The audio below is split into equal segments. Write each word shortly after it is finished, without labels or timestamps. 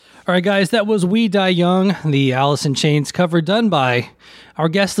All right, guys, that was We Die Young, the Alice in Chains cover done by our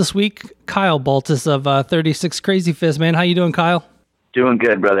guest this week, Kyle Baltus of 36 Crazy Fist. Man, how you doing, Kyle? Doing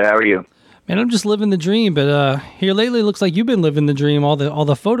good, brother. How are you? Man, I'm just living the dream, but here lately it looks like you've been living the dream, all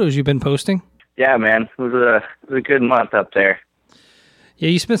the photos you've been posting. Yeah, man. It was a good month up there. Yeah,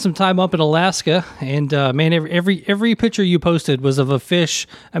 you spent some time up in Alaska, and man, every picture you posted was of a fish.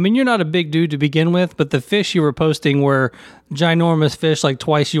 I mean, you're not a big dude to begin with, but the fish you were posting were ginormous fish, like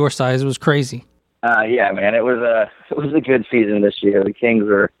twice your size. It was crazy. Yeah, man. It was a good season this year. The Kings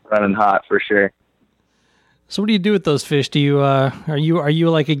were running hot for sure. So what do you do with those fish? Do you are you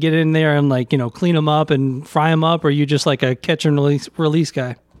like a get in there and like clean them up and fry them up, or are you just like a catch and release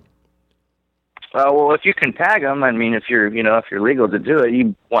guy? Well, if you can tag them, I mean, if you're legal to do it,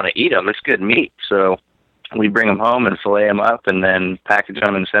 you want to eat them. It's good meat, so we bring them home and fillet them up, and then package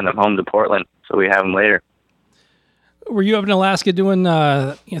them and send them home to Portland, so we have them later. Were you up in Alaska doing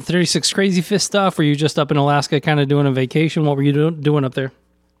 36 Crazy Fist stuff? Were you just up in Alaska, kind of doing a vacation? What were you doing up there?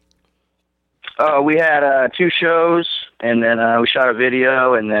 We had 2 shows, and then we shot a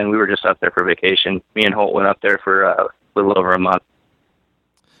video, and then we were just up there for vacation. Me and Holt went up there for a little over a month.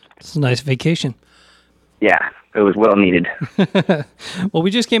 It's a nice vacation. Yeah, it was well needed. Well, we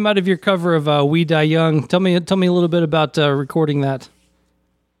just came out of your cover of We Die Young. Tell me a little bit about recording that.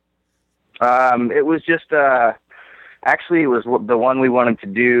 It was just actually it was the one we wanted to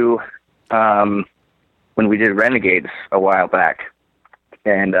do when we did Renegades a while back,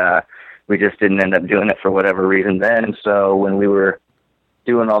 and we just didn't end up doing it for whatever reason then. So when we were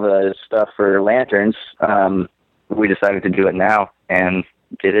doing all the stuff for Lanterns, we decided to do it now and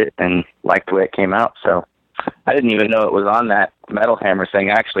did it and liked the way it came out. So I didn't even know it was on that Metal Hammer thing.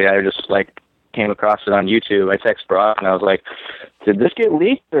 Actually, I just came across it on YouTube. I texted Brock and I was like, did this get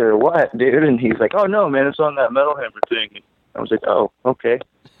leaked or what, dude? And he's like, oh no, man, it's on that Metal Hammer thing. I was like, oh, okay.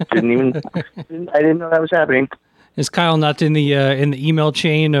 I didn't know that was happening. Is Kyle not in the email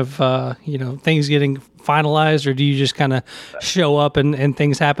chain of things getting finalized, or do you just kind of show up and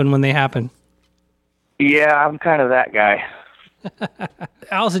things happen when they happen? Yeah, I'm kind of that guy.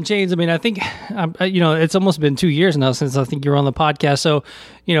 Alice in Chains, I mean, I think, it's almost been 2 years now since I think you were on the podcast. So,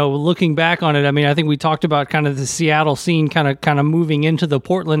 looking back on it, I mean, I think we talked about kind of the Seattle scene kind of moving into the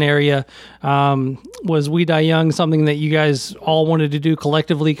Portland area. Was We Die Young something that you guys all wanted to do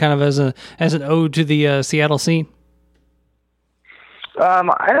collectively kind of as an ode to the Seattle scene?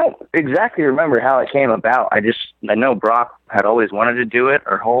 I don't exactly remember how it came about. I know Brock had always wanted to do it,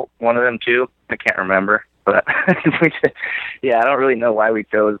 or Holt, one of them too. I can't remember. But I don't really know why we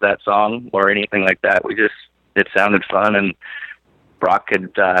chose that song or anything like that. It sounded fun, and Brock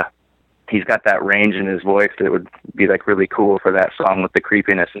he's got that range in his voice that would be like really cool for that song with the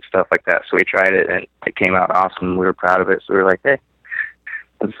creepiness and stuff like that. So we tried it, and it came out awesome. We were proud of it. So we were like, hey,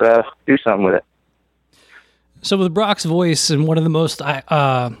 let's do something with it. So with Brock's voice, and one of the most,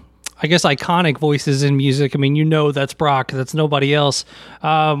 I guess, iconic voices in music, I mean, that's Brock. That's nobody else.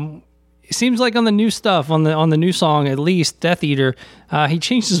 It seems like on the new stuff, on the new song, at least, Death Eater, he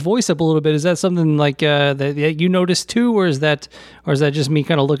changed his voice up a little bit. Is that something like that you noticed too, or is that just me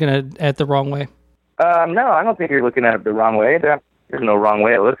kind of looking at the wrong way? No, I don't think you're looking at it the wrong way. There's no wrong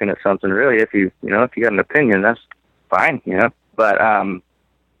way of looking at something, really. If you got an opinion, that's fine, But and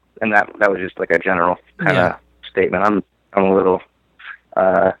that was just like a general kind of statement. I'm a little,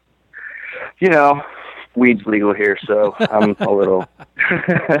 weed's legal here, so I'm a little.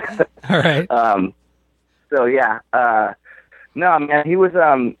 All right. So yeah. No, man, he was.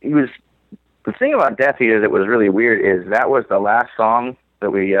 The thing about Death Eater that was really weird is that was the last song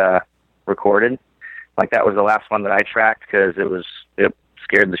that we recorded. Like that was the last one that I tracked because it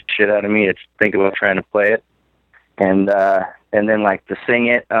scared the shit out of me to think about trying to play it, and then like to sing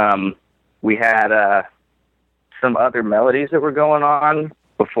it. We had some other melodies that were going on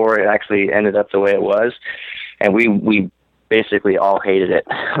before it actually ended up the way it was, and we basically all hated it.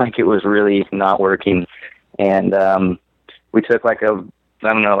 Like it was really not working, and we took like a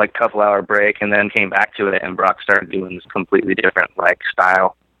couple hour break, and then came back to it, and Brock started doing this completely different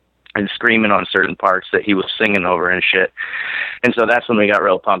style and screaming on certain parts that he was singing over and shit. And so that's when we got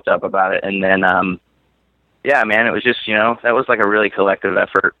real pumped up about it. And then yeah, man, it was just that was like a really collective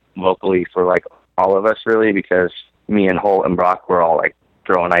effort vocally for all of us, really, because me and Holt and Brock were all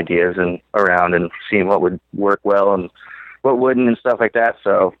throwing ideas around and seeing what would work well and what wouldn't and stuff like that.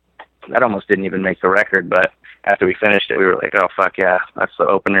 So that almost didn't even make the record, but after we finished it, we were like, oh fuck yeah, that's the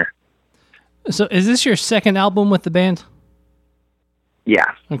opener. So is this your second album with the band?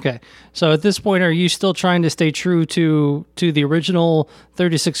 Yeah. Okay. So at this point, are you still trying to stay true to the original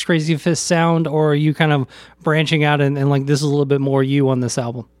 36 Crazy Fist sound, or are you kind of branching out and this is a little bit more you on this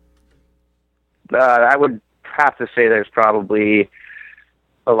album? I would have to say there's probably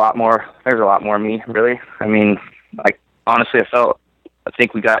a lot more. There's a lot more me, really. I mean, like, honestly, I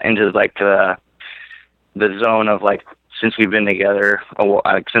think we got into like the zone of like, since we've been together,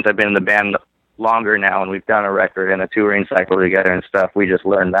 since I've been in the band longer now, and we've done a record and a touring cycle together and stuff, we just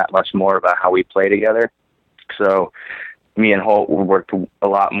learned that much more about how we play together. So me and Holt worked a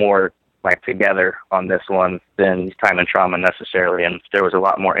lot more like together on this one than Time and Trauma necessarily, and there was a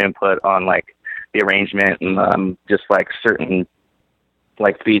lot more input on like the arrangement and just like certain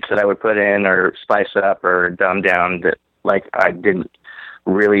like beats that I would put in or spice up or dumb down that like I didn't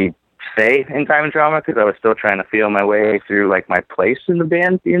really say in Time and Trauma because I was still trying to feel my way through like my place in the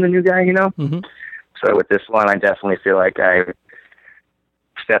band, being the new guy, you know? Mm-hmm. So with this one, I definitely feel like I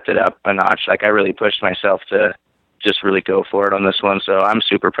stepped it up a notch. Like I really pushed myself to just really go for it on this one. So I'm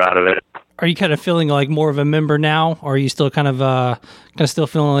super proud of it. Are you kind of feeling like more of a member now, or are you still kind of still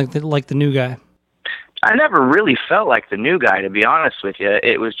feeling like the new guy? I never really felt like the new guy, to be honest with you.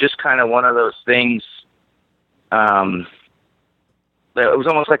 It was just kind of one of those things. It was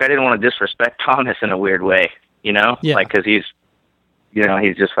almost like I didn't want to disrespect Thomas in a weird way, you know? Yeah. Like, cause he's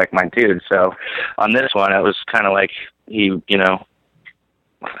just like my dude. So on this one, it was kind of like I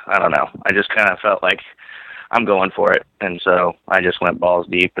don't know. I just kind of felt like I'm going for it. And so I just went balls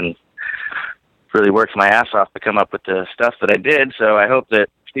deep and really worked my ass off to come up with the stuff that I did. So I hope that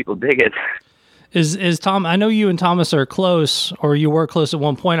people dig it. Is Tom, I know you and Thomas are close, or you were close at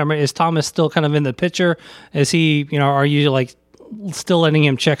one point. I mean, is Thomas still kind of in the picture? Is he, are you like still letting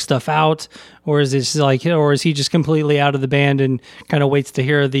him check stuff out, or is he just completely out of the band and kind of waits to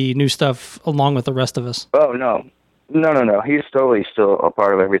hear the new stuff along with the rest of us? Oh, no. He's totally still a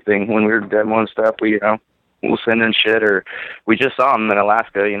part of everything. When we were demoing stuff, we'll send in shit, or we just saw him in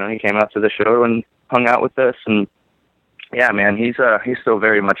Alaska. He came out to the show and hung out with us, and yeah, man, he's still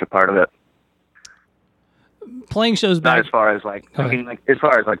very much a part of it. Playing shows back. Not as far as as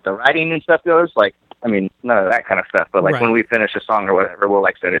far as like the writing and stuff goes, none of that kind of stuff. But like when we finish a song or whatever, we'll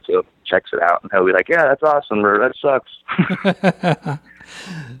like send it to him, checks it out, and he'll be like, "Yeah, that's awesome," or "That sucks."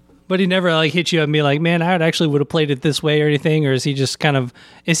 But he never like hit you up and be like, "Man, I actually would have played it this way" or anything, or is he just kind of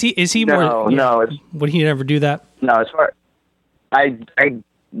is he more? No. Would he never do that? No, as far I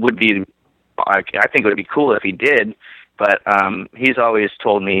would be, I think it would be cool if he did, but he's always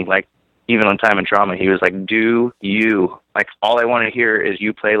told me, like, even on Time and Trauma, he was like, "Do you, like, all I want to hear is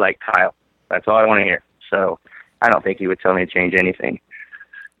you play like Kyle. That's all I want to hear." So I don't think he would tell me to change anything.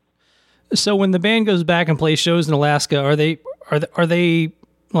 So when the band goes back and plays shows in Alaska, are they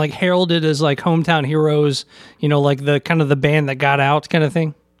like heralded as like hometown heroes? Like the kind of the band that got out kind of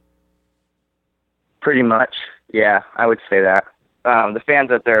thing. Pretty much, yeah, I would say that. The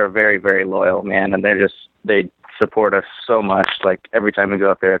fans out there are very, very loyal, man, and they support us so much. Like every time we go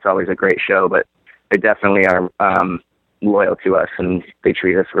up there, it's always a great show, but they definitely are loyal to us, and they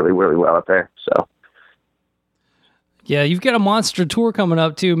treat us really, really well up there. So yeah, you've got a monster tour coming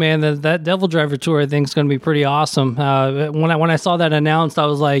up too, man. That Devil Driver tour, I think, is going to be pretty awesome. When I saw that announced, I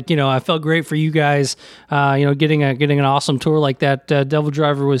was like, I felt great for you guys. Getting an awesome tour like that. Devil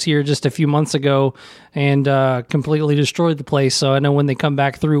Driver was here just a few months ago and completely destroyed the place. So I know when they come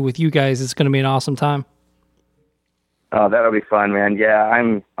back through with you guys, it's going to be an awesome time. Oh, that'll be fun, man. Yeah,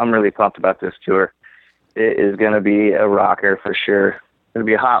 I'm really pumped about this tour. It is going to be a rocker for sure. It'll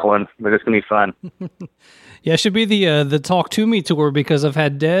be a hot one, but it's going to be fun. Yeah, it should be the Talk To Me tour, because I've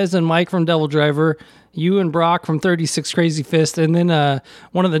had Dez and Mike from Devil Driver, you and Brock from 36 Crazy Fist, and then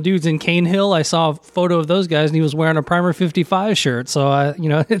one of the dudes in Cane Hill. I saw a photo of those guys, and he was wearing a Primer 55 shirt. So,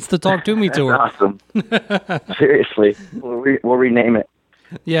 it's the Talk To Me tour. Awesome. Seriously. We'll rename it.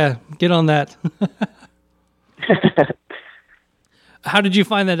 Yeah, get on that. How did you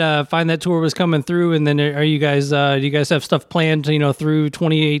find that tour was coming through? And then are you guys do you guys have stuff planned through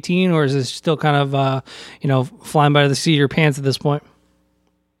 2018, or is this still kind of flying by the seat of your pants at this point?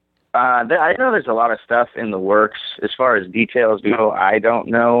 I know there's a lot of stuff in the works. As far as details go, I don't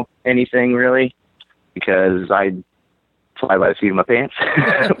know anything really, because I fly by the seat of my pants.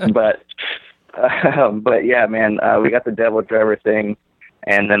 but yeah, man, we got the Devil Driver thing,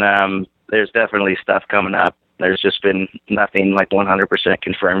 and then there's definitely stuff coming up. There's just been nothing like 100%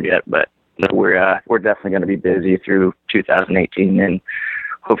 confirmed yet, but we're definitely going to be busy through 2018 and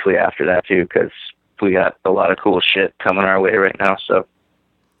hopefully after that too, because we got a lot of cool shit coming our way right now. So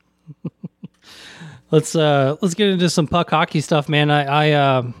let's get into some puck hockey stuff, man.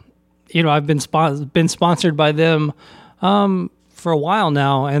 I've been sponsored by them for a while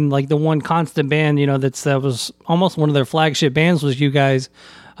now, and like the one constant band that was almost one of their flagship bands was you guys.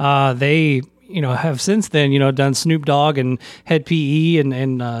 They have since then, done Snoop Dogg and Head PE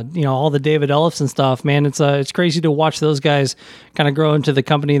and all the David Ellefson stuff, man. It's crazy to watch those guys kind of grow into the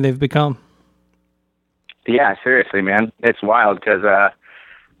company they've become. Yeah, seriously, man. It's wild because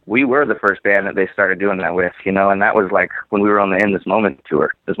we were the first band that they started doing that with, and that was like when we were on the In This Moment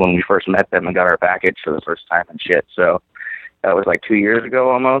tour is when we first met them and got our package for the first time and shit. So that was like 2 years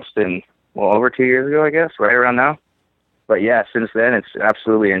ago almost, and over 2 years ago, I guess, right around now. But yeah, since then it's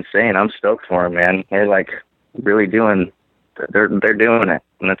absolutely insane. I'm stoked for them, man. They're like really they're doing it,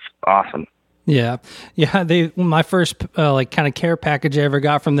 and it's awesome. Yeah. My first kind of care package I ever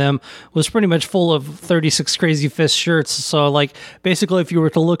got from them was pretty much full of 36 Crazy Fist shirts. So like basically, if you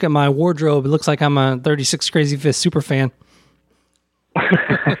were to look at my wardrobe, it looks like I'm a 36 Crazy Fist super fan.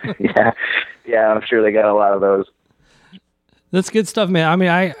 yeah, I'm sure they got a lot of those. That's good stuff, man. I mean,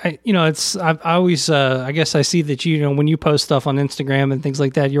 I always, I guess I see that when you post stuff on Instagram and things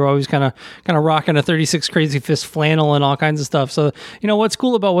like that, you're always kind of rocking a 36 Crazy Fist flannel and all kinds of stuff. So, what's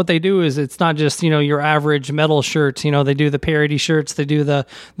cool about what they do is it's not just, your average metal shirts, they do the parody shirts, they do the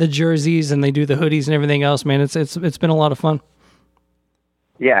jerseys, and they do the hoodies and everything else, man. It's been a lot of fun.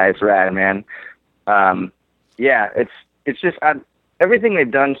 Yeah, it's rad, man. It's just, everything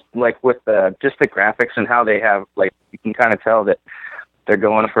they've done, like with just the graphics and how they have, like, you can kind of tell that they're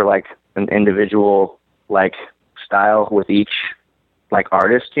going for like an individual like style with each like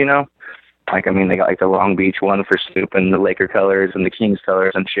artist, Like, I mean, they got like the Long Beach one for Snoop and the Laker colors and the Kings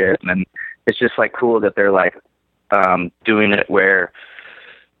colors and shit. And then it's just like cool that they're like doing it where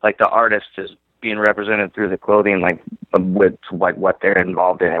like the artist is being represented through the clothing, like with like what they're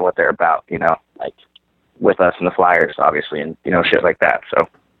involved in and what they're about, like with us and the Flyers, obviously, and shit like that. So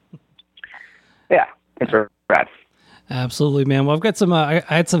yeah, it's rad. Absolutely, man. Well, I've got some. I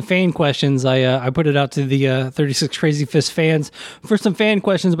had some fan questions. I put it out to the 36 Crazy Fist fans for some fan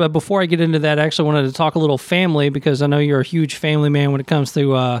questions. But before I get into that, I actually wanted to talk a little family because I know you're a huge family man when it comes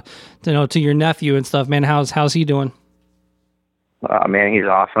to to your nephew and stuff. Man, how's he doing? Man, he's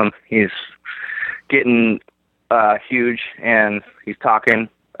awesome. He's getting huge, and he's talking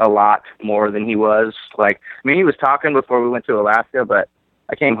a lot more than he was. Like, I mean, he was talking before we went to Alaska, but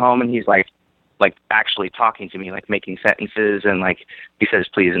I came home and he's like actually talking to me, like making sentences, and like he says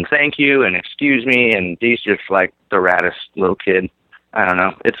please and thank you and excuse me, and he's just like the raddest little kid. I don't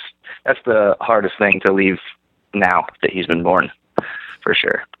know. That's the hardest thing to leave now that he's been born, for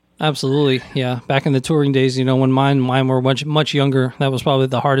sure. Absolutely, yeah. Back in the touring days, when mine were much younger, that was probably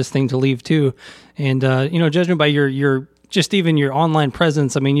the hardest thing to leave too. And judging by your just even your online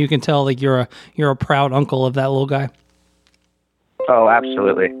presence, I mean, you can tell like you're a proud uncle of that little guy. Oh,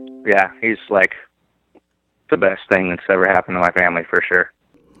 absolutely. Yeah, he's like the best thing that's ever happened to my family, for sure.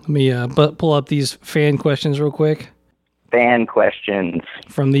 Let me pull up these fan questions real quick. Fan questions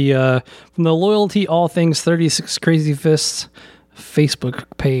from the Loyalty All Things 36 Crazy Fists Facebook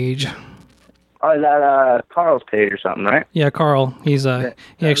page. Oh, is that Carl's page or something, right? Yeah, Carl. He's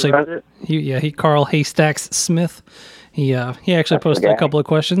Carl Haystacks Smith. He actually posted a couple of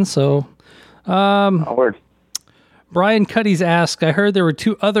questions. So, word. Brian Cuddy's asked, I heard there were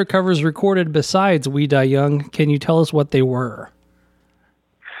 2 other covers recorded besides We Die Young. Can you tell us what they were?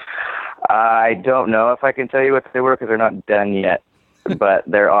 I don't know if I can tell you what they were because they're not done yet. But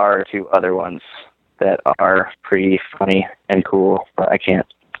there are 2 other ones that are pretty funny and cool. But I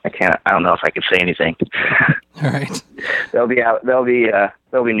don't know if I can say anything. All right. They'll be out. There'll be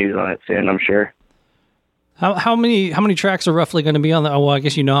news on it soon, I'm sure. How many tracks are roughly going to be on the? Oh, well, I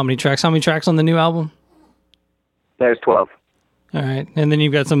guess you know how many tracks. How many tracks on the new album? There's 12. All right, and then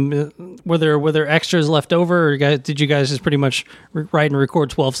you've got some. Were there extras left over, or did you guys just pretty much write and record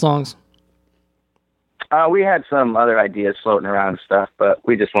 12 songs? We had some other ideas floating around and stuff, but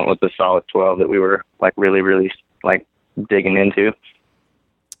we just went with the solid 12 that we were like really, really like digging into.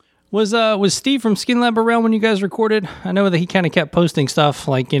 Was Steve from Skin Lab around when you guys recorded? I know that he kind of kept posting stuff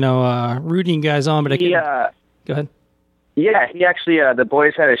like rooting you guys on, but go ahead. Yeah, he actually the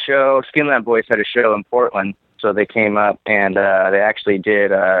boys had a show. Skin Lab boys had a show in Portland. So they came up and they actually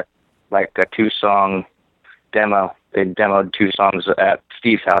did like a 2-song demo. They demoed 2 songs at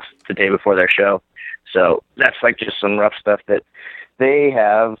Steve's house the day before their show. So that's like just some rough stuff that they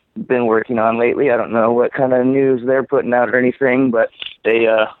have been working on lately. I don't know what kind of news they're putting out or anything, but they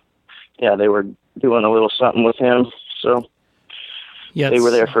were doing a little something with him. So yeah, they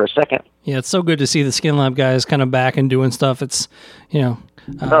were there for a second. Yeah, it's so good to see the Skin Lab guys kind of back and doing stuff. It's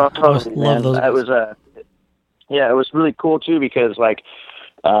totally, love those. That was yeah, it was really cool too because like,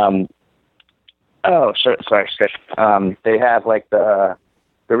 they have like the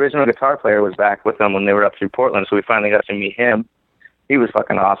original guitar player was back with them when they were up through Portland, so we finally got to meet him. He was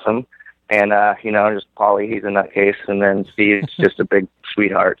fucking awesome. And, just Paulie, he's a nutcase. And then Steve's just a big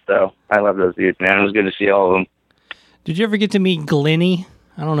sweetheart. So I love those dudes, man. It was good to see all of them. Did you ever get to meet Glennie?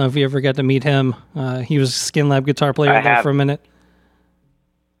 I don't know if you ever got to meet him. He was a Skin Lab guitar player there for a minute.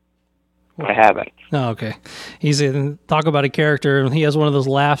 I haven't. Oh, okay. He's talk about a character. He has one of those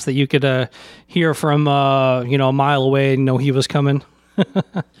laughs that you could hear from a mile away and know he was coming.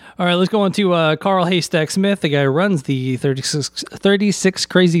 All right, let's go on to Carl Haystack Smith, the guy who runs the 36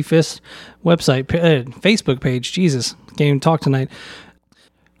 Crazy Fist website, Facebook page. Jesus, can't even talk tonight.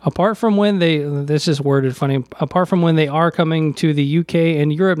 Apart from when this is worded funny, apart from when they are coming to the UK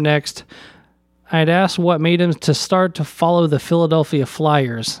and Europe next, I'd asked what made him to start to follow the Philadelphia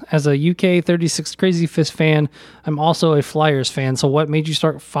Flyers. As a UK 36 Crazy Fist fan, I'm also a Flyers fan. So what made you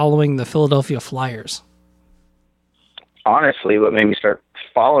start following the Philadelphia Flyers? Honestly, what made me start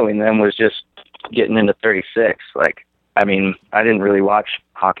following them was just getting into 36. I didn't really watch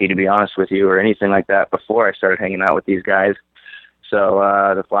hockey, to be honest with you, or anything like that before I started hanging out with these guys. So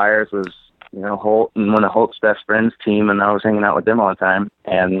the Flyers was, Holt and one of Holt's best friends' team, and I was hanging out with them all the time.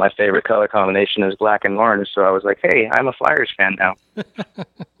 And my favorite color combination is black and orange, so I was like, hey, I'm a Flyers fan now.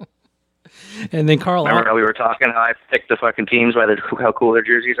 And then Carl... Remember how we were talking how I picked the fucking teams by how cool their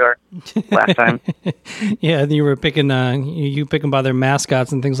jerseys are last time? Yeah, and you were picking you pick them by their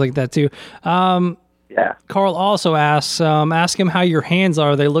mascots and things like that too. Yeah. Carl also asks, ask him how your hands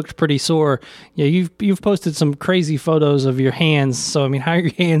are. They looked pretty sore. Yeah, you've posted some crazy photos of your hands. So how are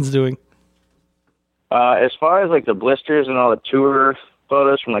your hands doing? As far as the blisters and all the tour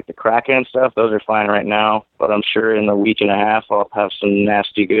photos from the Kraken and stuff, those are fine right now. But I'm sure in a week and a half I'll have some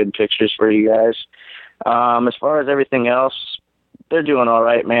nasty good pictures for you guys. As far as everything else, they're doing all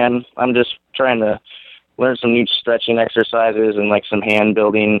right, man. I'm just trying to learn some new stretching exercises and some hand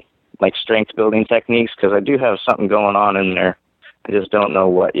building, strength building techniques, because I do have something going on in there. I just don't know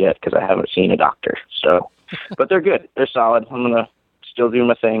what yet because I haven't seen a doctor. So, but they're good. They're solid. I'm gonna still do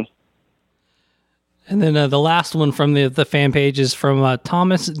my thing. And then the last one from the fan page is from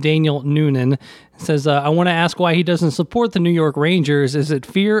Thomas Daniel Noonan. It says, I want to ask why he doesn't support the New York Rangers. Is it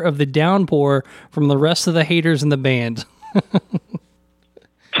fear of the downpour from the rest of the haters in the band?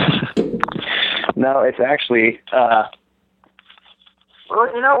 No, it's actually... well,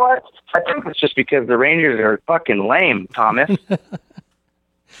 you know what? I think it's just because the Rangers are fucking lame, Thomas.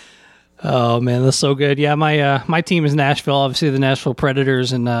 Oh man, that's so good. Yeah, my team is Nashville, obviously the Nashville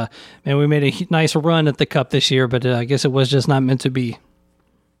Predators, and we made a nice run at the Cup this year, but I guess it was just not meant to be.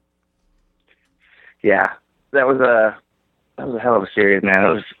 Yeah, that was a hell of a series, man. It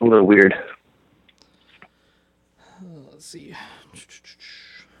was a little weird. Let's see,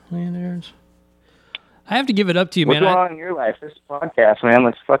 Landers. I have to give it up to you, man. What's going on in your life? This podcast, man.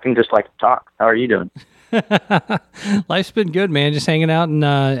 Let's fucking just talk. How are you doing? Life's been good, man. Just hanging out, and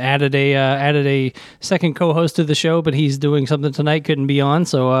added a second co-host to the show, but he's doing something tonight, couldn't be on,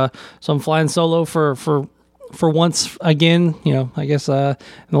 so I'm flying solo for once again. I guess in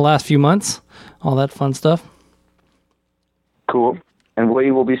the last few months, all that fun stuff. Cool. And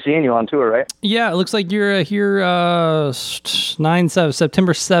we will be seeing you on tour, right? Yeah, it looks like you're here September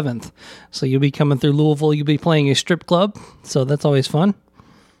 7th. So you'll be coming through Louisville. You'll be playing a strip club, so that's always fun.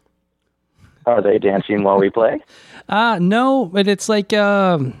 Are they dancing while we play? No, but it's like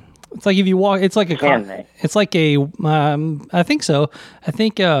if you walk, it's like a Can they? It's like a I think so. I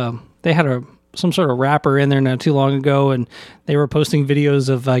think they had some sort of rapper in there not too long ago, and they were posting videos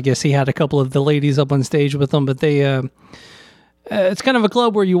of, I guess he had a couple of the ladies up on stage with them, but they it's kind of a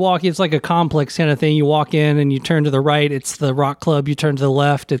club where you walk, it's like a complex kind of thing. You walk in and you turn to the right, it's the rock club. You turn to the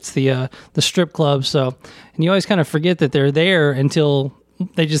left, it's the strip club. So, and you always kind of forget that they're there until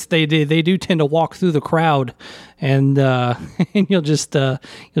they do tend to walk through the crowd, and and you'll just kind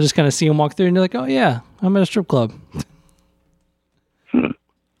of see them walk through, and you're like, oh yeah, I'm at a strip club.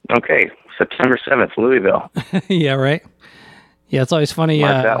 Okay, September 7th, Louisville. Yeah, right. Yeah, it's always funny.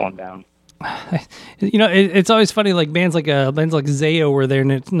 Mark that one down. It's always funny. Bands like Zayo were there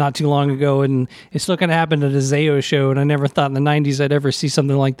not too long ago, and it still kind of happened at a Zayo show. And I never thought in the '90s I'd ever see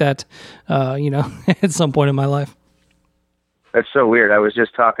something like that. At some point in my life. That's so weird. I was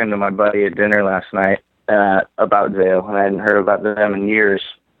just talking to my buddy at dinner last night about Zayo, and I hadn't heard about them in years.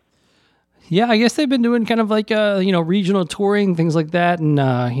 Yeah, I guess they've been doing kind of regional touring, things like that, and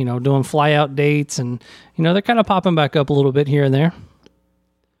doing fly out dates, and they're kind of popping back up a little bit here and there.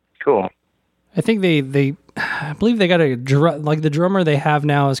 Cool. I think I believe they got the drummer they have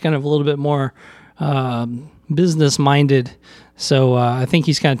now is kind of a little bit more business minded. So I think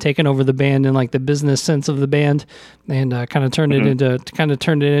he's kind of taken over the band in like the business sense of the band, and kind of turned it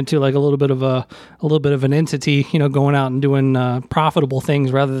into like a little bit of an entity, going out and doing profitable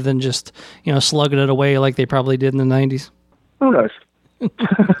things rather than just slugging it away like they probably did in the 90s. Who knows?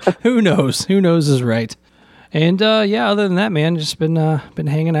 Who knows? Who knows is right. And other than that, man, just been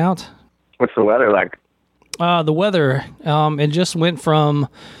hanging out. What's the weather like? The weather, it just went from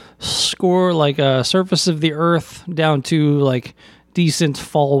surface of the earth down to like decent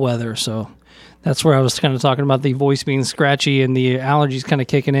fall weather. So that's where I was kind of talking about the voice being scratchy and the allergies kind of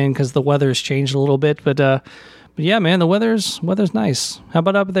kicking in because the weather's changed a little bit. But yeah, man, the weather's nice. How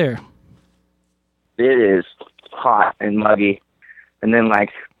about up there? It is hot and muggy, and then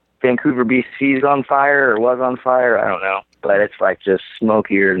like Vancouver, BC is on fire or was on fire. I don't know, but it's like just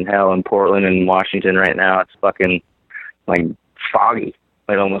smokier than hell in Portland and Washington right now. It's fucking like foggy.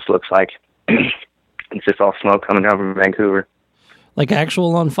 It almost looks like it's just all smoke coming down from Vancouver. Like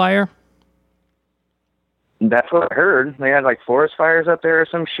actual on fire? That's what I heard. They had like forest fires up there or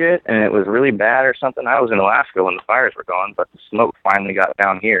some shit, and it was really bad or something. I was in Alaska when the fires were gone, but the smoke finally got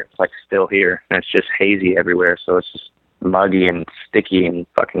down here. It's like still here, and it's just hazy everywhere, so it's just muggy and sticky and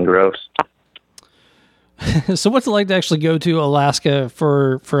fucking gross. So what's it like to actually go to Alaska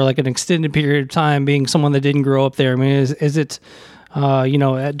for like an extended period of time, being someone that didn't grow up there? I mean, is it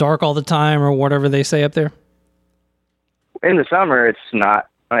at dark all the time or whatever they say up there? In the summer, it's not.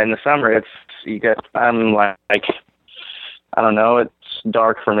 In the summer, it's I don't know, it's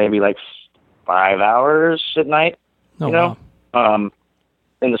dark for maybe like 5 hours at night. Wow.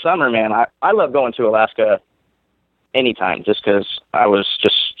 In the summer, man, I love going to Alaska anytime, just because I was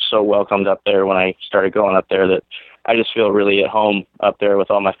just so welcomed up there when I started going up there that I just feel really at home up there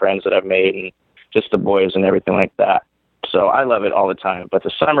with all my friends that I've made and just the boys and everything like that. So I love it all the time. But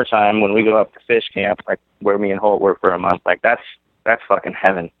the summertime, when we go up to fish camp, like where me and Holt were for a month, like that's fucking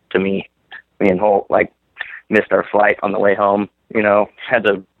heaven to me. Me and Holt like missed our flight on the way home. Had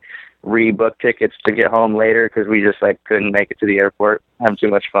to rebook tickets to get home later because we just like couldn't make it to the airport. Having too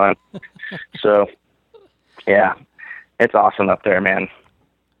much fun. So yeah, it's awesome up there, man.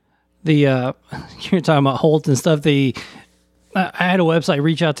 You're talking about Holt and stuff. I had a website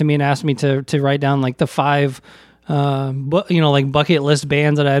reach out to me and asked me to write down like the 5 like bucket list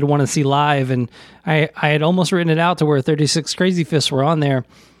bands that I'd want to see live, and I had almost written it out to where 36 Crazy Fists were on there,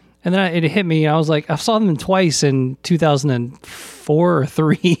 and then it hit me. I was like, I saw them twice in 2004 or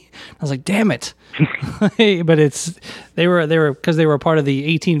 3. I was like, damn it. But they were because they were a part of the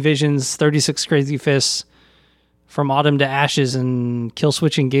 18 Visions 36 Crazy Fists From Autumn to Ashes and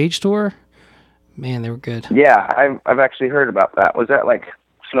Killswitch Engage tour. Man, they were good. Yeah, I've actually heard about that. Was that like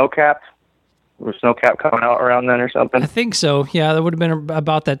Snowcap? Was Snowcap coming out around then or something? I think so. Yeah, that would have been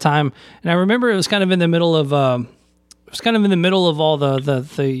about that time. And I remember it was kind of in the middle of all the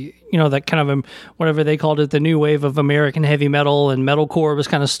that kind of whatever they called it, the new wave of American heavy metal, and metalcore was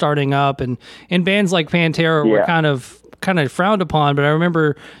kind of starting up, and bands like Pantera were kind of frowned upon. But I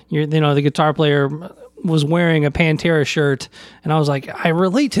remember the guitar player was wearing a Pantera shirt, and I was like, I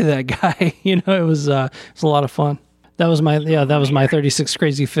relate to that guy. It was a lot of fun. That was my 36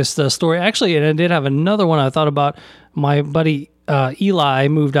 Crazy Fist story. Actually, and I did have another one I thought about. My buddy Eli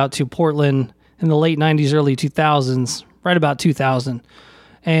moved out to Portland in the late 90s, early 2000s, right about 2000.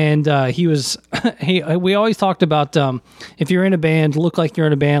 And we always talked about if you're in a band, look like you're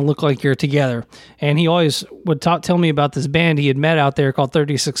in a band, look like you're together. And he always would tell me about this band he had met out there called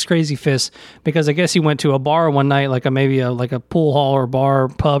 36 Crazy Fists, because I guess he went to a bar one night, like a pool hall or bar,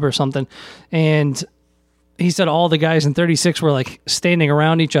 pub or something. And he said all the guys in 36 were like standing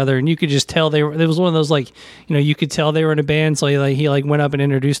around each other, and you could just tell it was one of those, like, you could tell they were in a band. So he went up and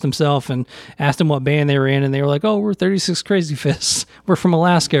introduced himself and asked them what band they were in, and they were like, oh, we're 36 Crazy Fists. We're from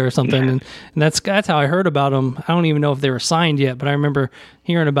Alaska or something. And that's how I heard about them. I don't even know if they were signed yet, but I remember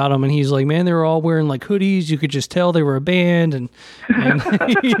hearing about them, and he's like, man, they were all wearing like hoodies. You could just tell they were a band, and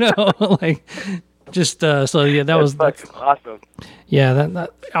like, just so yeah, that was fucking awesome. Yeah,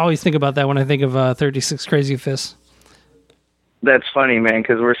 that I always think about that when I think of 36 Crazy Fists. That's funny, man,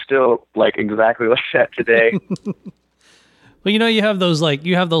 because we're still like exactly like that today. Well, you have those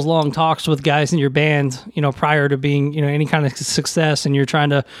long talks with guys in your band, prior to being, any kind of success, and you're trying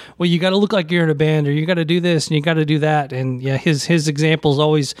to, well, you got to look like you're in a band, or you got to do this and you got to do that, and yeah, his examples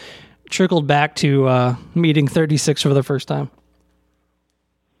always trickled back to meeting 36 for the first time.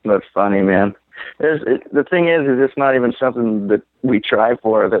 That's funny, man. The thing is it's not even something that we try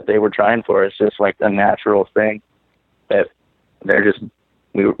for, that they were trying for. It's just like a natural thing that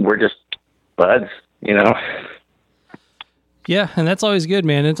we're just buds, Yeah, and that's always good,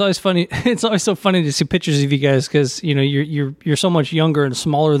 man. It's always funny. It's always so funny to see pictures of you guys because you're so much younger and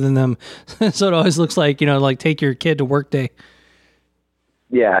smaller than them, so it always looks like like take your kid to work day.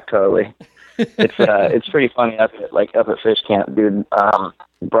 Yeah, totally. It's pretty funny up at Fish Camp, dude.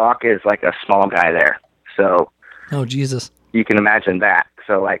 Brock is like a small guy there, so oh Jesus, you can imagine that.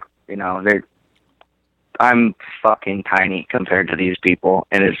 So I'm fucking tiny compared to these people,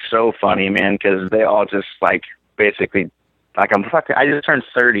 and it's so funny, man, because they all just basically. I just turned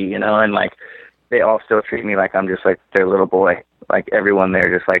 30, and they all still treat me like I'm just their little boy. Everyone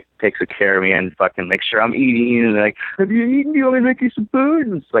there just takes care of me and fucking makes sure I'm eating. And have you eaten? Do you want me to make you some food?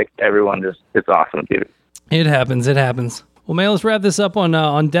 And it's everyone it's awesome, dude. It happens. Well, man, let's wrap this up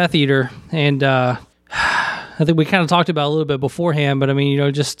on Death Eater. And I think we kind of talked about it a little bit beforehand, but I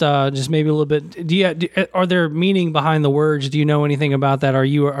mean, just maybe a little bit. Are there meaning behind the words? Do you know anything about that? Are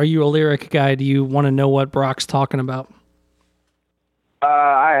you a lyric guy? Do you want to know what Brock's talking about?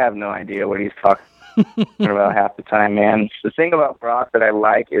 I have no idea what he's talking about half the time, man. The thing about Brock that I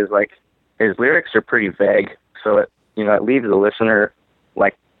like is his lyrics are pretty vague, so it leaves the listener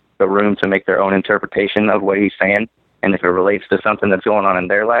the room to make their own interpretation of what he's saying. And if it relates to something that's going on in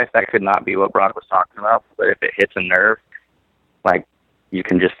their life, that could not be what Brock was talking about. But if it hits a nerve, you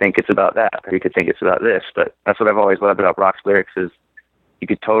can just think it's about that, or you could think it's about this. But that's what I've always loved about Brock's lyrics is you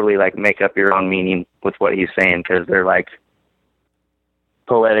could totally make up your own meaning with what he's saying because they're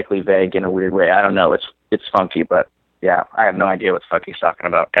poetically vague in a weird way. I don't know. It's funky, but yeah, I have no idea what the fuck he's talking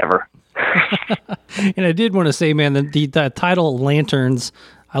about ever. And I did want to say, man, the title Lanterns,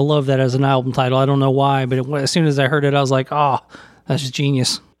 I love that as an album title. I don't know why, but as soon as I heard it, I was like, oh, that's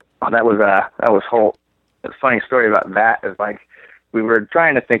genius. Oh, that was whole. The funny story about that is we were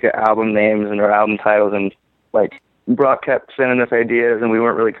trying to think of album names and our album titles, and Brock kept sending us ideas, and we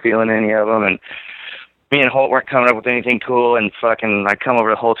weren't really feeling any of them, and me and Holt weren't coming up with anything cool, and fucking I come over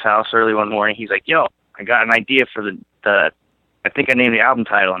to Holt's house early one morning. He's like, yo, I got an idea for the I think I named the album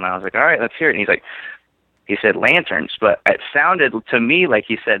title. And I was like, all right, let's hear it. And he said Lanterns, but it sounded to me like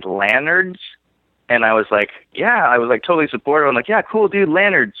he said Lannards. And I was like, yeah, I was totally supportive. I'm like, yeah, cool, dude,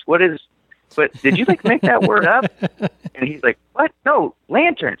 Lannards. But did you make that word up? And he's like, what? No,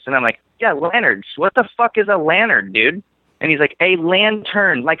 Lanterns. And I'm like, yeah, Lannards. What the fuck is a lantern, dude? And he's like, a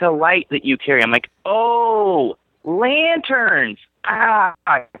lantern, like a light that you carry. I'm like, oh, lanterns. Ah,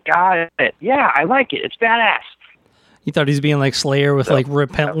 I got it. Yeah, I like it. It's badass. You thought he was being Slayer with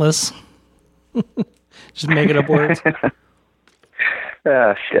Repentless? Just making up words.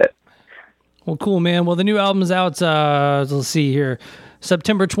 Oh, shit. Well, cool, man. Well, the new album's out, let's see here,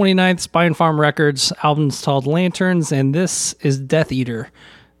 September 29th, Spine Farm Records. Album's called Lanterns, and this is Death Eater.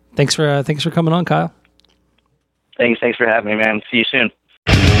 Thanks for coming on, Kyle. Thanks for having me, man. See you soon.